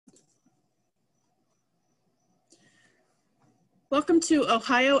Welcome to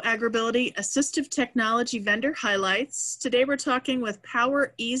Ohio Agribility Assistive Technology Vendor Highlights. Today we're talking with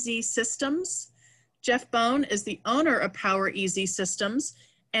PWR EZ Systems. Jeff Bone is the owner of PWR EZ Systems,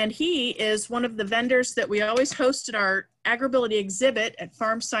 and he is one of the vendors that we always host at our Agribility exhibit at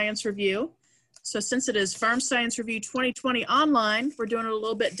Farm Science Review. So since it is Farm Science Review 2020 online, we're doing it a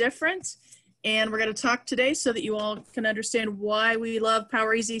little bit different. And we're going to talk today so that you all can understand why we love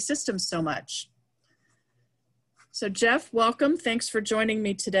PWR EZ Systems so much. So Jeff, welcome. Thanks for joining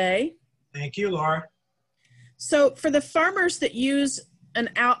me today. Thank you, Laura. So for the farmers that use an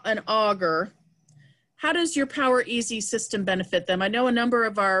auger, how does your PWR EZ system benefit them? I know a number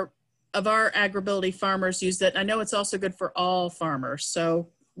of our Agribility farmers use it. I know it's also good for all farmers. So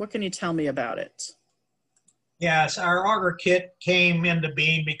what can you tell me about it? Yes, our auger kit came into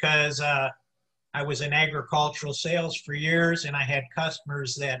being because I was in agricultural sales for years, and I had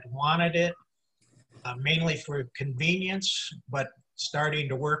customers that wanted it. Mainly for convenience, but starting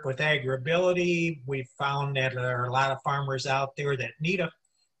to work with Agribility, we found that there are a lot of farmers out there that need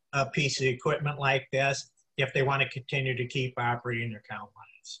a piece of equipment like this if they want to continue to keep operating their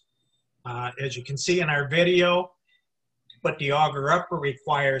combines. As you can see in our video, put the auger up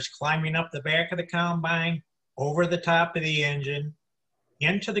requires climbing up the back of the combine, over the top of the engine,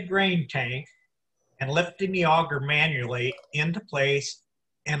 into the grain tank, and lifting the auger manually into place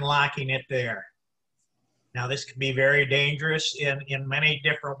and locking it there. Now, this can be very dangerous in many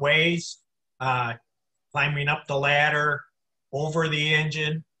different ways. Climbing up the ladder, over the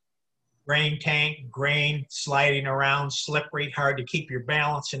engine, grain tank, grain sliding around, slippery, hard to keep your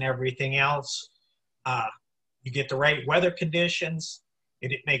balance and everything else. You get the right weather conditions,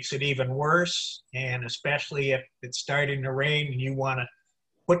 it makes it even worse. And especially if it's starting to rain and you want to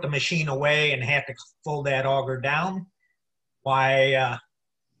put the machine away and have to fold that auger down, why,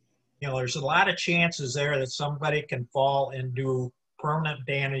 you know, there's a lot of chances there that somebody can fall and do permanent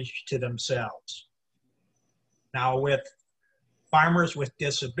damage to themselves. Now, with farmers with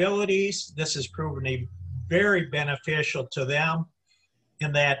disabilities, this has proven to be very beneficial to them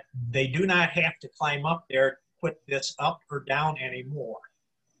in that they do not have to climb up there to put this up or down anymore.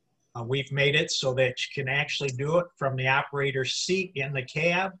 We've made it so that you can actually do it from the operator's seat in the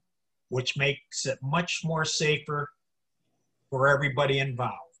cab, which makes it much more safer for everybody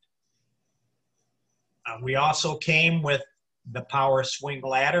involved. We also came with the power swing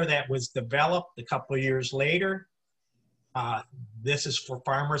ladder that was developed a couple of years later. This is for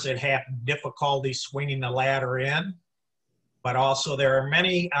farmers that have difficulty swinging the ladder in, but also there are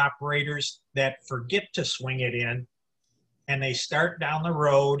many operators that forget to swing it in, and they start down the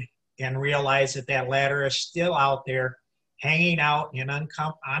road and realize that that ladder is still out there hanging out in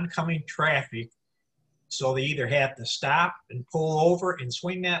oncoming traffic. So they either have to stop and pull over and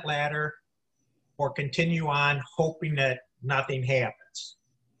swing that ladder, or continue on hoping that nothing happens.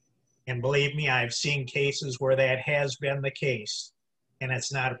 And believe me, I've seen cases where that has been the case, and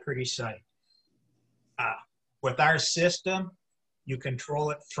it's not a pretty sight. With our system, you control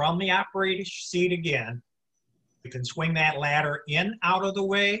it from the operator's seat again. You can swing that ladder in out of the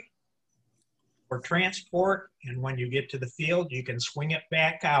way for transport, and when you get to the field, you can swing it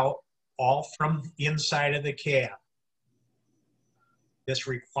back out, all from inside of the cab. This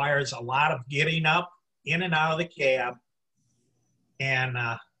requires a lot of getting up, in and out of the cab. And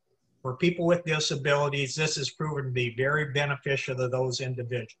for people with disabilities, this has proven to be very beneficial to those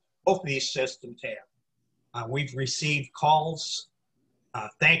individuals. Both of these systems have. We've received calls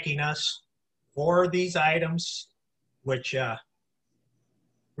thanking us for these items, which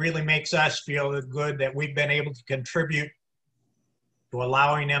really makes us feel good that we've been able to contribute to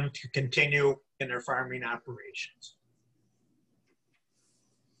allowing them to continue in their farming operations.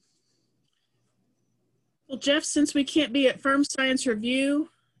 Well, Jeff, since we can't be at Farm Science Review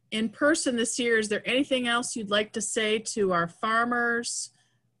in person this year, is there anything else you'd like to say to our farmers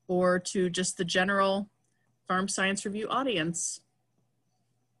or to just the general Farm Science Review audience?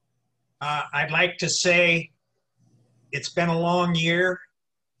 I'd like to say it's been a long year.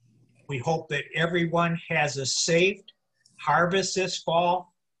 We hope that everyone has a safe harvest this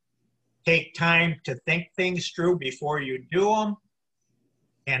fall. Take time to think things through before you do them.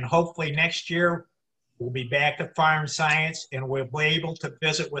 And hopefully next year, we'll be back at Farm Science, and we'll be able to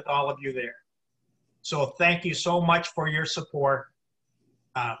visit with all of you there. So thank you so much for your support.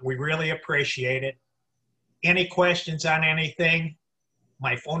 We really appreciate it. Any questions on anything,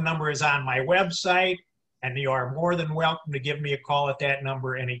 my phone number is on my website, and you are more than welcome to give me a call at that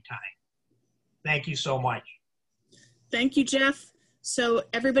number anytime. Thank you so much. Thank you, Jeff. So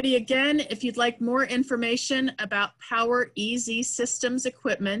everybody, again, if you'd like more information about PWR EZ Systems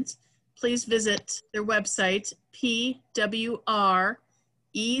equipment, please visit their website, PWR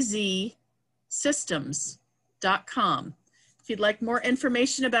EZ Systems.com. If you'd like more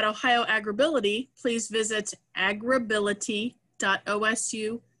information about Ohio Agribility, please visit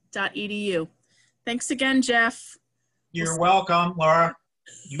agribility.osu.edu. Thanks again, Jeff. You're welcome, Laura.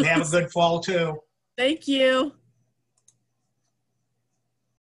 You have a good fall too. Thank you.